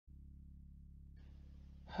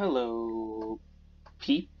Hello,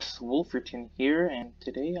 peeps. Wolferton here, and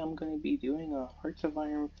today I'm going to be doing a Hearts of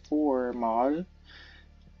Iron 4 mod,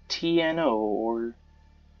 TNO, or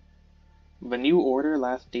The New Order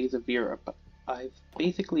Last Days of Europe. I've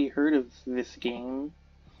basically heard of this game,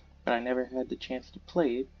 but I never had the chance to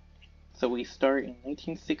play it. So we start in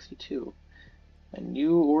 1962. A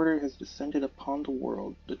new order has descended upon the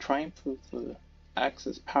world, the triumph of the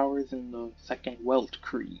Axis powers in the Second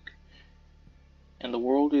Weltkrieg. And the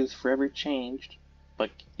world is forever changed,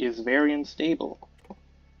 but is very unstable.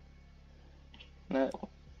 Now,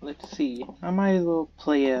 let's see. I might as well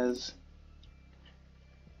play as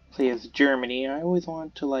Germany. I always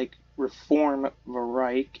want to like reform the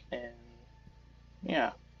Reich, and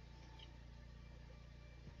yeah.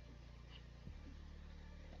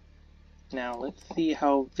 Now let's see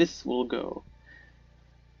how this will go.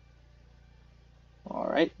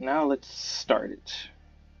 Alright, now let's start it.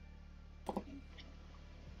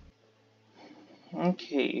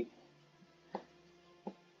 Okay.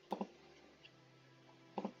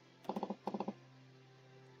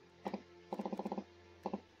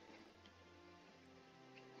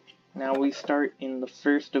 Now we start in the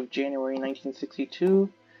 1st of January 1962.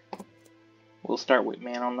 We'll start with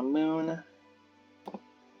Man on the Moon,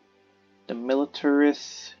 the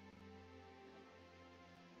militarists,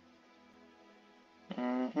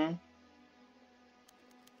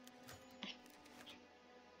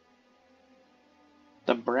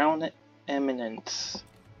 the Brown Eminence.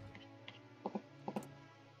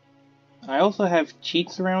 I also have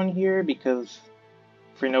cheats around here because,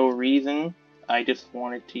 for no reason, I just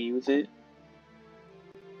wanted to use it.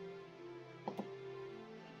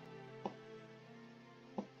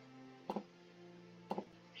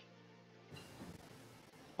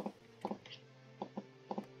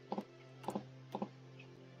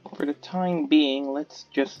 For the time being, let's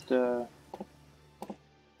just so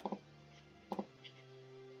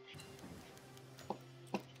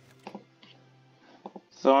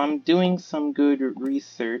I'm doing some good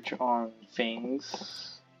research on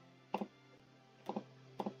things.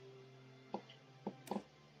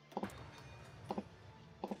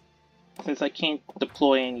 Since I can't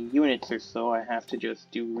deploy any units or so, I have to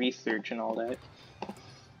just do research and all that.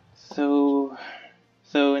 So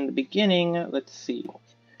in the beginning, let's see.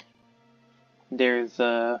 There's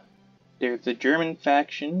the German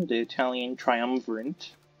faction, the Italian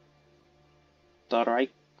triumvirate, the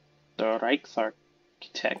Reichsarchitekt.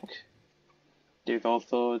 There's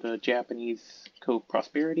also the Japanese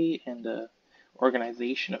Co-Prosperity and the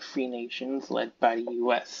Organization of Free Nations led by the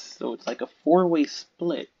US. So it's like a four-way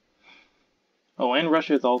split. Oh, and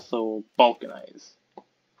Russia is also balkanized.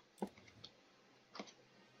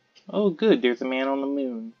 Oh good, there's a man on the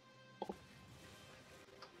moon.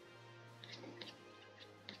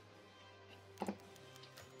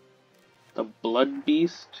 The Blood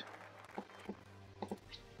Beast.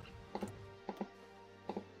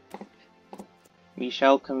 We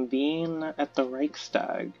shall convene at the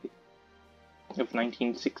Reichstag of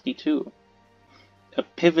 1962. A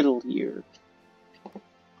pivotal year.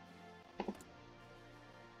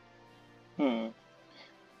 An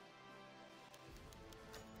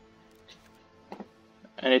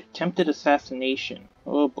attempted assassination.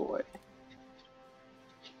 Oh boy.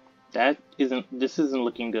 This isn't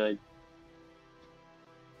looking good.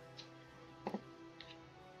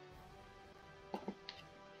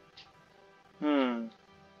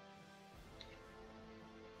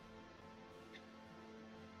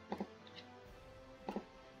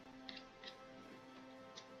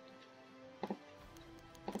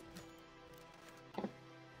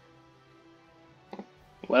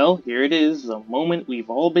 Well, here it is, the moment we've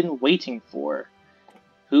all been waiting for.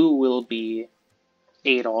 Who will be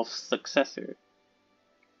Adolph's successor?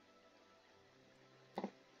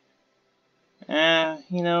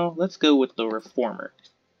 Let's go with the reformer.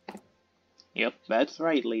 Yep, that's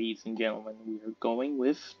right, ladies and gentlemen. We are going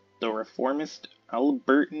with the reformist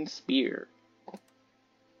Albertan Speer.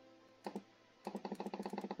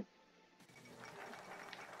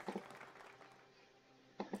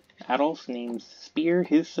 Adolph names Speer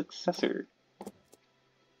his successor.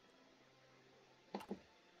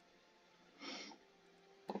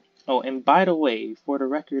 Oh, and by the way, for the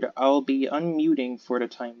record, I'll be unmuting for the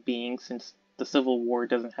time being since the Civil War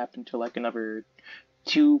doesn't happen till like another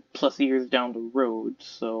 2+ years down the road,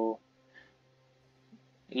 so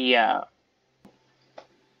yeah.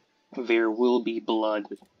 There will be blood.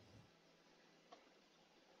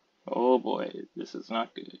 Oh boy, this is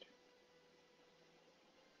not good.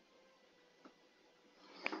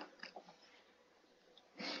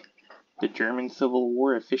 The German Civil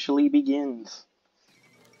War officially begins.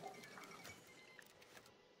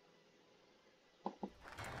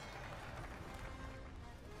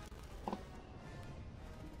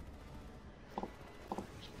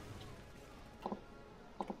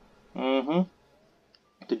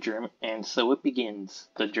 Mm-hmm. And so it begins,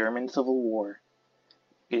 the German Civil War.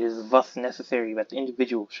 It is thus necessary that the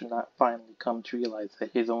individual should not finally come to realize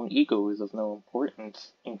that his own ego is of no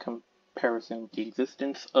importance in comparison with the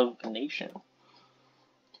existence of the nation.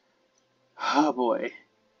 Ah, boy.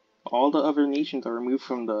 All the other nations are removed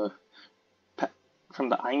from the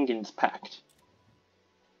Eingens Pact.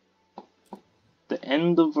 The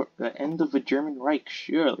end of the German Reich,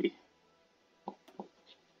 surely.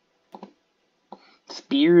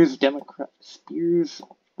 Speer's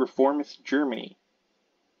reformist Germany.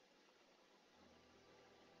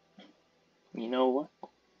 You know what?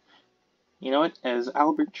 You know what? As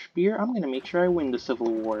Albert Speer, I'm gonna make sure I win the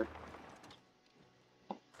Civil War.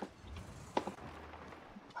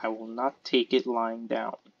 I will not take it lying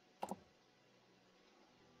down.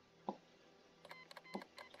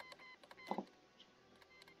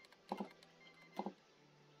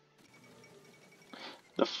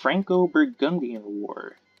 The Franco-Burgundian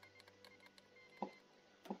War.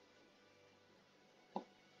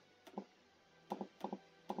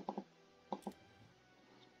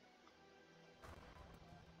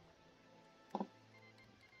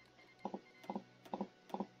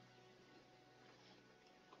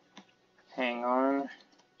 Hang on.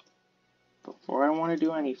 Before I want to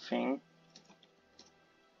do anything,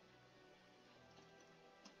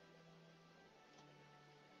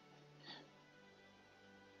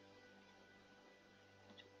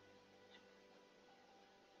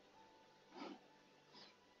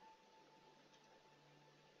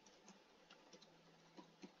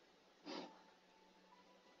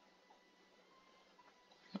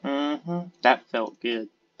 that felt good.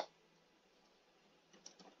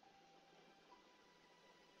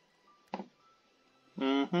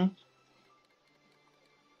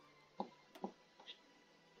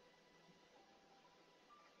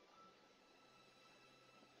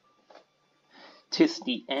 Tis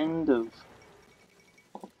the end of...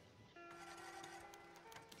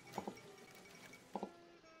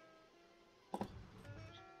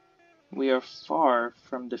 We are far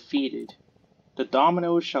from defeated. The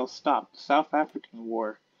dominoes shall stop the South African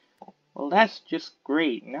War. Well, that's just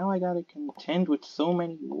great. Now I gotta contend with so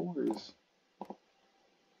many wars.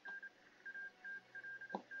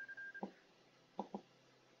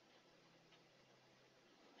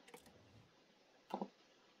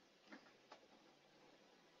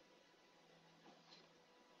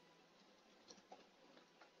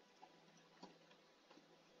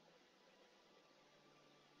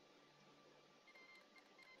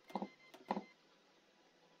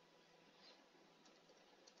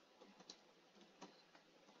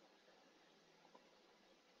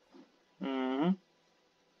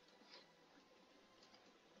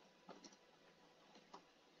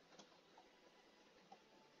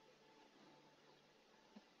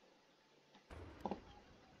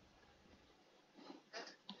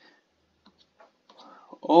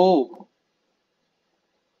 Oh,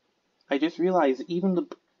 I just realized even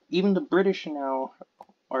the British now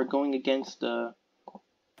are going against the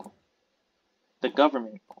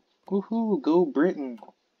government. Woohoo, go Britain.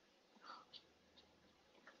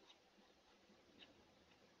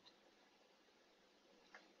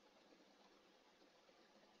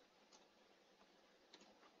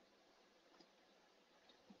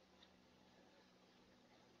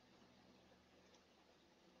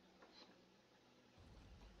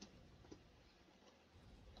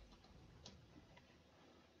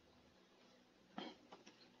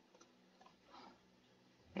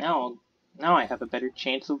 Now I have a better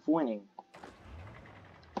chance of winning.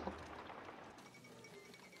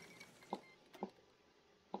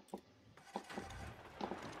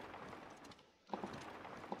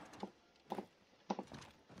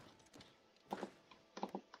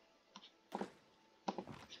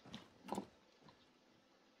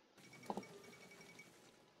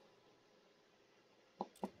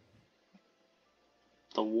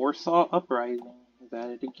 The Warsaw Uprising is at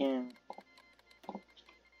it again.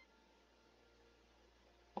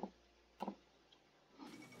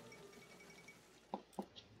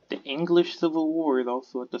 The English Civil War is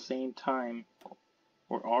also at the same time.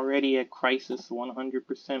 We're already at crisis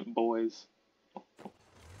 100%, boys.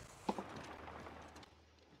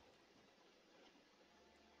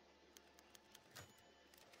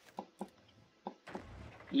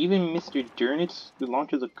 Even Mr. Dönitz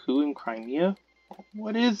launches a coup in Crimea?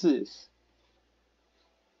 What is this?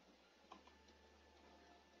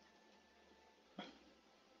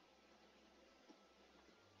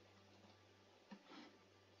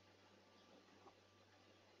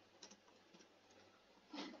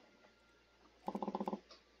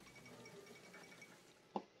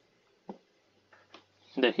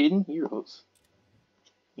 The hidden heroes.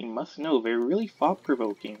 You must know, they're really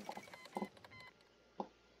thought-provoking.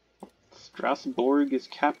 Strasbourg is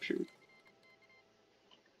captured.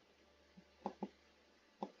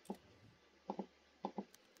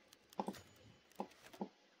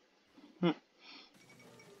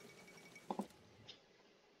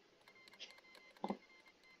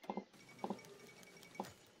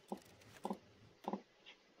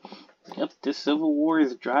 Yep, this civil war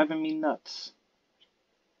is driving me nuts.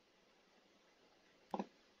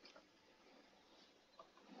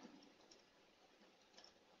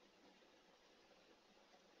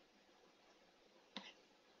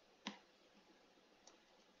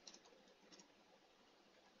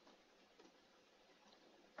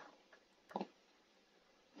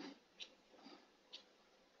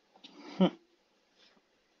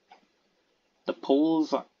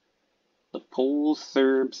 The Poles,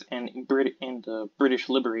 Serbs, and the British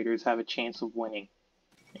liberators have a chance of winning.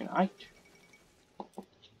 And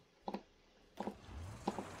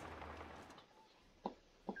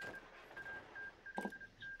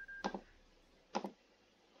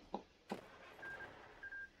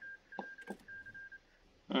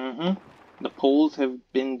the Poles have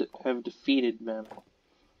defeated them.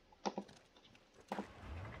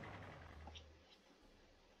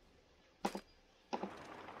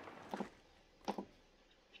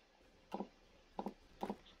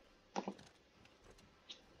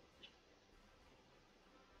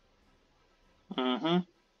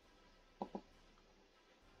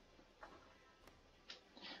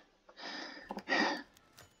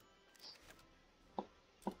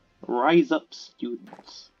 Rise up,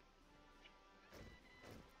 students.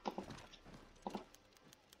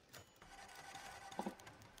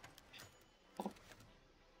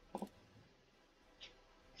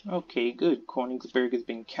 Okay, good. Königsberg has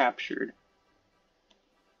been captured.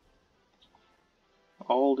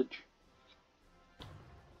 All the...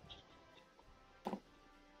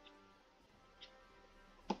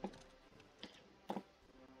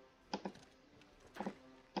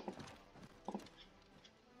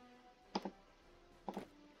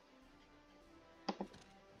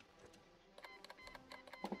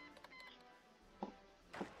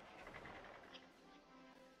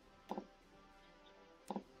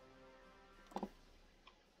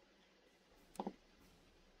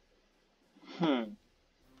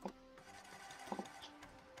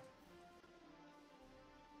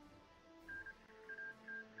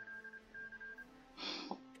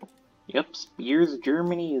 Yep, Speer's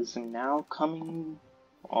Germany is now coming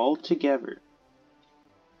all together.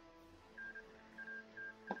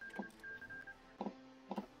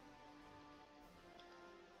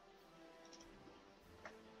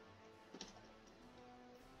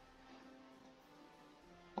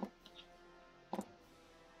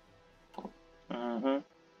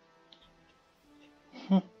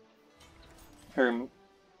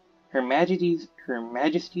 Her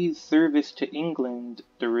Majesty's service to England,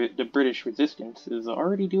 the British resistance, is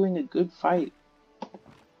already doing a good fight.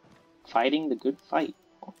 Fighting the good fight.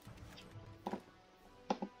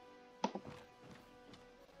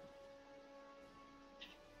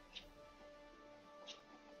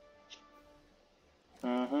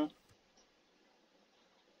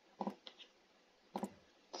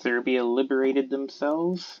 Serbia liberated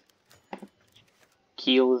themselves.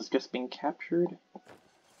 Kiel has just been captured.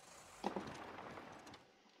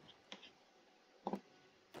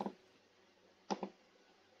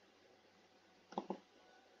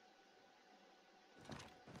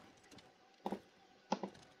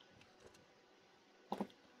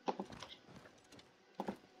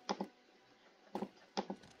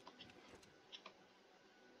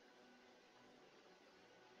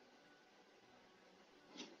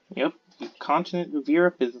 Yep, the continent of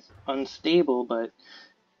Europe is unstable, but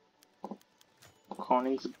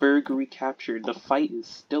Königsberg recaptured. The fight is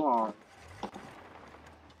still on.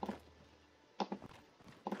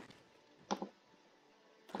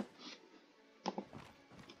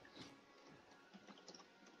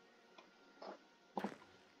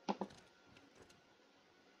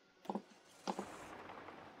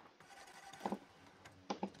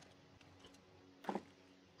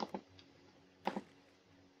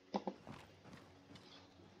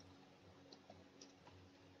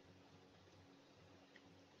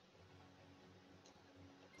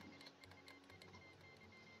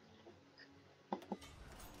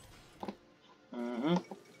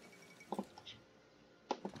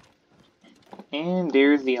 And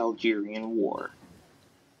there's the Algerian War.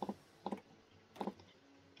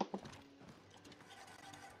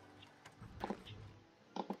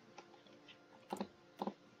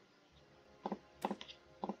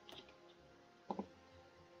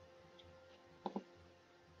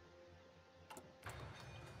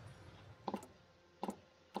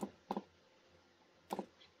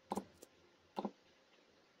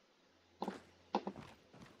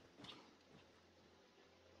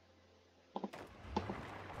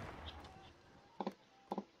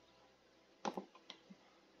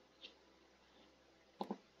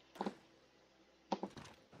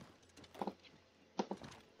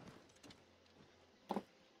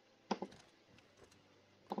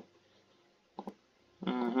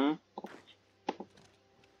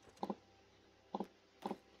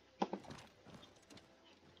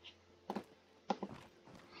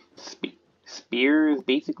 Speer is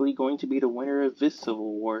basically going to be the winner of this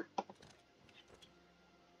civil war.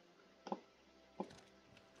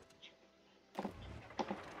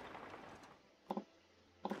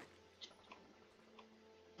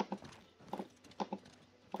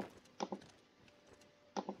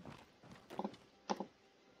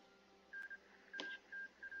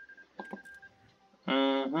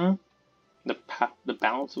 The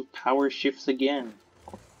balance of power shifts again.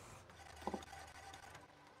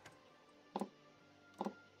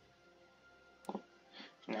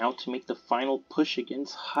 Now to make the final push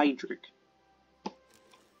against Heydrich.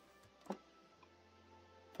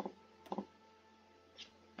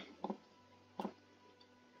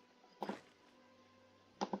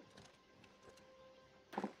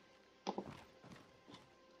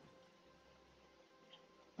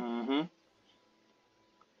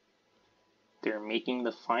 They're making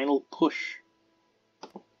the final push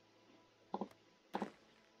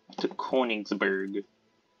to Königsberg.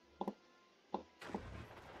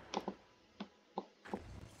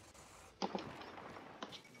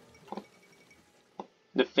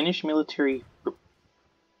 The Finnish military...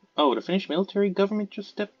 Oh, the Finnish military government just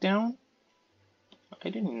stepped down? I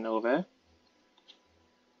didn't know that.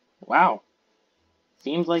 Wow.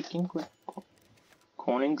 Seems like England.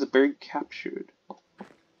 Königsberg captured.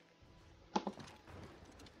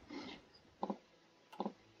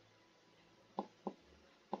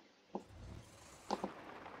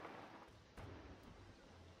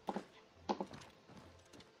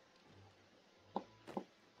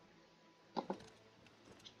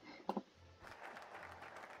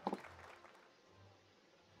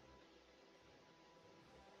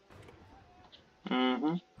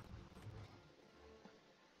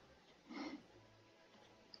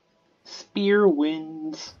 Speer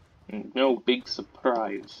wins. No big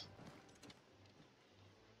surprise.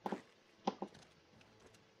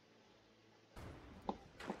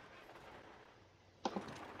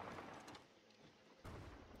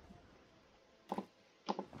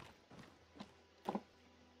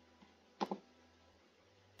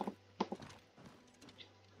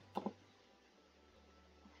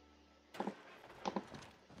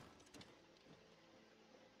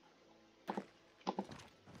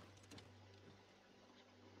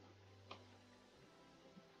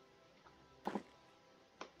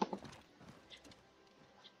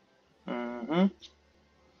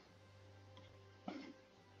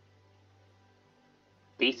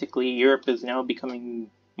 Basically, Europe is now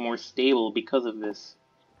becoming more stable because of this.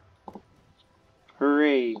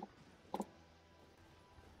 Hooray!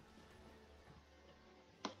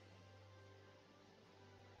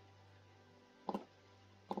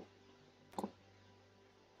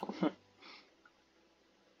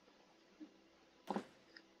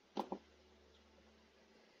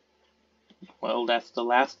 Well, that's the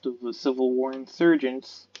last of the Civil War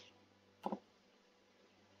insurgents.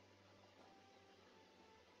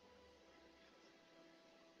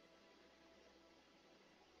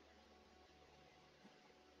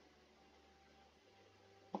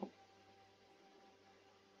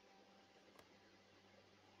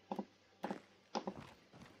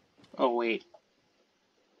 Oh, wait.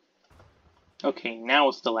 Okay, now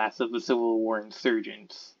it's the last of the Civil War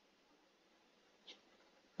insurgents.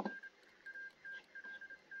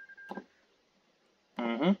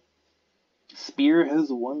 Speer has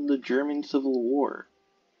won the German Civil War.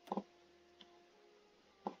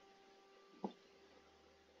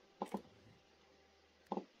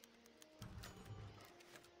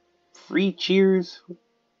 Free cheers.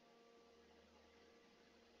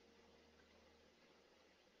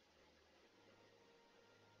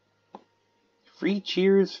 Free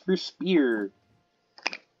cheers for Speer.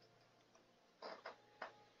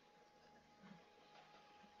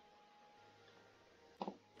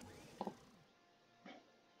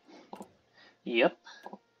 Yep.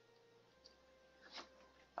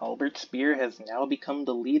 Albert Speer has now become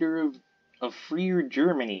the leader of freer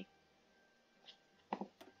Germany.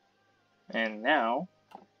 And now,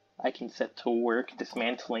 I can set to work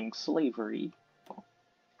dismantling slavery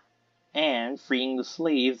and freeing the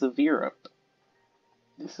slaves of Europe.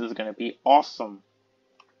 This is gonna be awesome.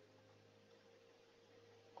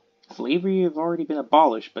 Slavery has already been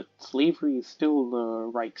abolished, but slavery is still the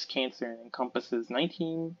Reich's cancer and encompasses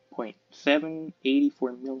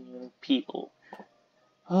 19.784 million people.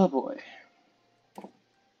 Oh boy.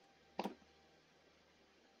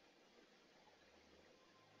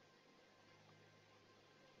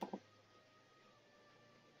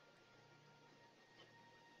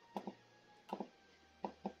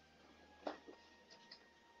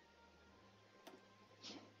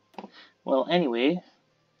 Well, anyway,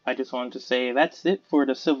 I just wanted to say that's it for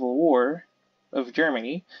the Civil War. of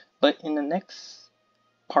Germany, but in the next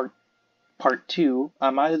part 2, I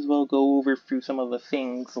might as well go over through some of the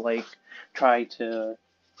things like try to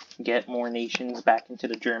get more nations back into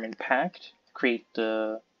the German Pact, create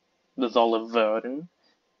the Wolferton,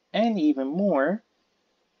 and even more,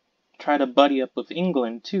 try to buddy up with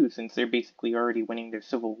England too, since they're basically already winning their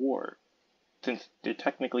civil war, since they're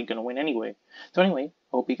technically going to win anyway. So anyway,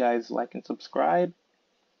 hope you guys like and subscribe,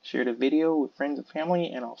 share the video with friends and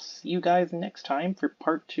family, and I'll see you guys next time for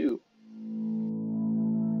part 2.